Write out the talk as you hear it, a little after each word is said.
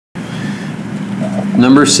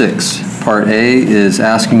Number 6, part A is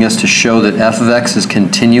asking us to show that f of x is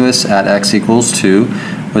continuous at x equals 2,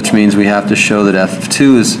 which means we have to show that f of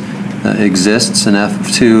 2 exists, and f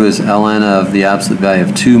of 2 is ln of the absolute value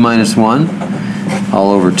of 2 minus 1 all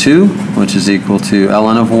over 2, which is equal to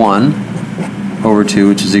ln of 1 over 2,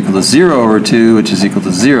 which is equal to 0 over 2, which is equal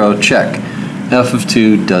to 0. Check. F of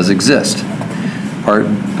 2 does exist.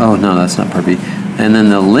 Oh no, that's not part B. And then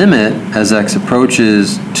the limit as x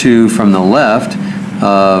approaches 2 from the left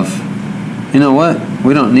of, you know what,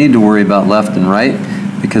 we don't need to worry about left and right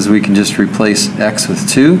because we can just replace x with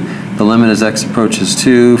 2. The limit as x approaches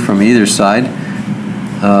 2 from either side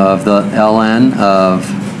of the ln of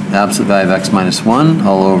absolute value of x minus 1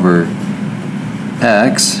 all over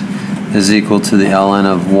x is equal to the ln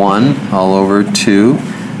of 1 all over 2,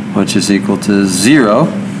 which is equal to 0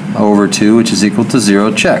 over 2, which is equal to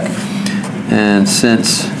 0. Check. And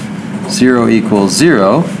since 0 equals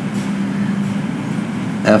 0,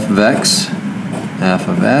 f of x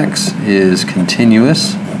is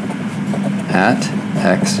continuous at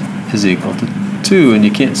x is equal to 2, and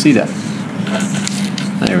you can't see that.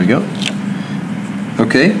 There we go.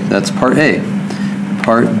 Okay, that's part A.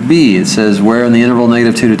 Part B, it says where in the interval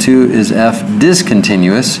 -2 to 2 is f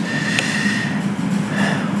discontinuous.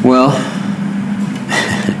 Well,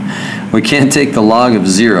 we can't take the log of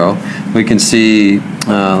 0. We can see,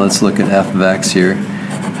 let's look at f of x here,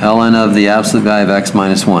 ln of the absolute value of x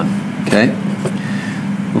minus 1. Okay?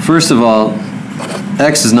 Well, first of all,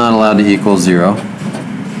 x is not allowed to equal 0.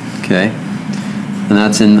 Okay? And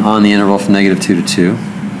that's on the interval from -2 to 2.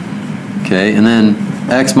 Okay? And then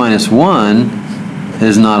x minus 1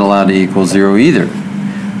 is not allowed to equal 0 either.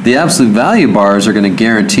 The absolute value bars are going to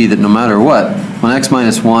guarantee that no matter what, when x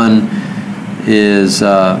minus 1 is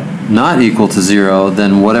not equal to 0,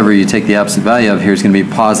 then whatever you take the absolute value of here is going to be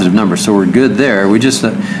a positive number. So we're good there. We just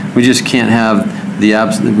can't have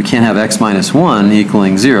we can't have x minus 1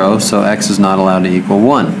 equaling 0, so x is not allowed to equal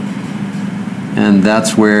 1. And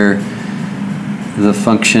that's where the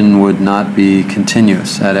function would not be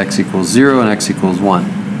continuous at x equals 0 and x equals 1.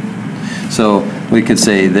 So we could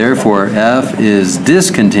say, therefore, f is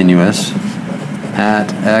discontinuous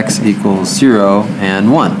at x equals 0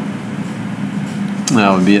 and 1.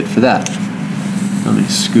 That would be it for that. Let me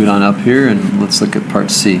scoot on up here and let's look at part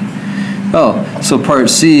C. Oh, so part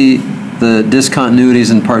C, the discontinuities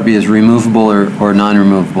in part B is removable or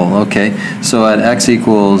non-removable. Okay, so at x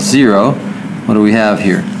equals 0, what do we have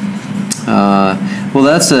here? Well,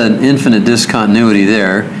 that's an infinite discontinuity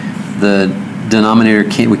there. The denominator,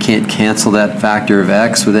 we can't cancel that factor of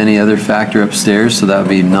x with any other factor upstairs, so that would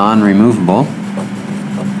be non-removable.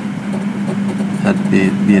 That'd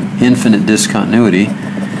be an infinite discontinuity.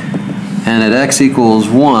 And at x equals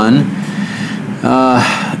 1,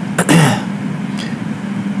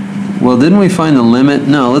 well, didn't we find the limit?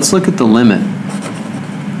 No, let's look at the limit.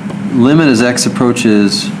 Limit as x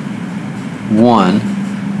approaches 1,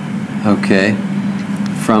 okay,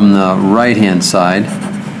 from the right-hand side,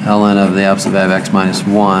 ln of the absolute value of x minus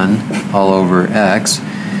 1 all over x.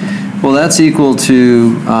 Well, that's equal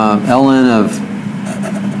to ln of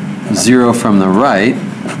 0 from the right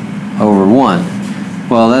over 1.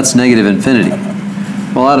 Well, that's negative infinity.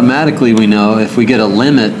 Well, automatically we know if we get a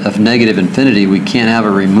limit of negative infinity, we can't have a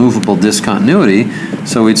removable discontinuity,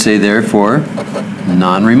 so we'd say, therefore,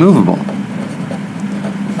 non-removable.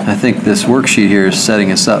 I think this worksheet here is setting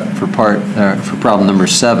us up for problem number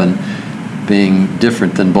 7 being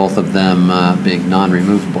different than both of them being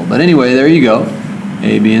non-removable. But anyway, there you go.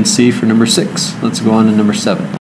 A, B, and C for number 6. Let's go on to number 7.